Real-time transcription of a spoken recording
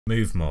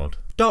Move mode.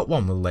 Dot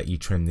 1 will let you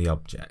trim the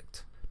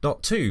object.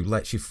 Dot 2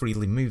 lets you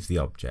freely move the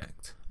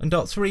object. And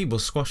dot 3 will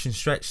squash and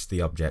stretch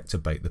the object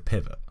about the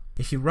pivot.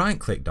 If you right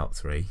click dot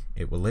 3,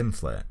 it will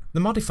inflate.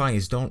 The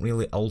modifiers don't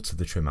really alter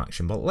the trim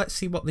action, but let's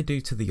see what they do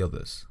to the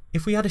others.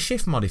 If we add a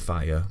shift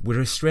modifier, we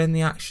restrain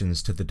the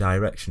actions to the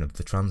direction of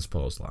the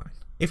transpose line.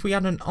 If we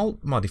add an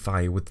alt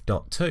modifier with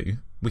dot 2,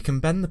 we can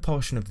bend the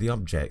portion of the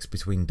objects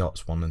between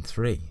dots 1 and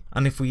 3.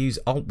 And if we use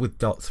alt with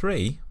dot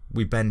 3,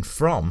 we bend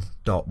from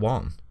dot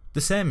 1. The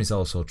same is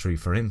also true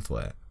for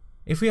inflate.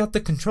 If we add the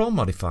control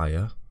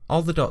modifier,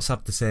 all the dots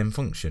have the same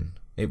function.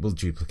 It will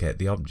duplicate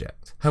the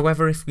object.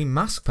 However, if we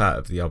mask part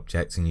of the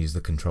object and use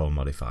the control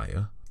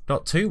modifier,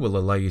 dot 2 will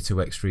allow you to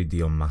extrude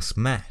the unmasked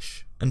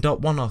mesh, and dot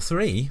 1 or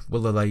 3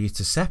 will allow you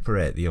to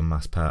separate the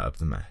unmasked part of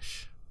the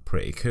mesh.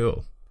 Pretty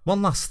cool.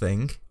 One last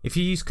thing, if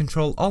you use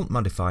control alt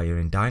modifier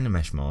in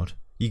Dynamesh mode,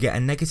 you get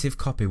a negative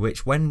copy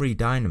which, when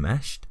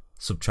re-dynameshed,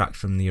 subtracts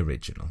from the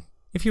original.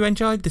 If you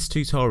enjoyed this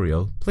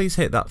tutorial, please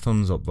hit that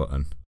thumbs up button.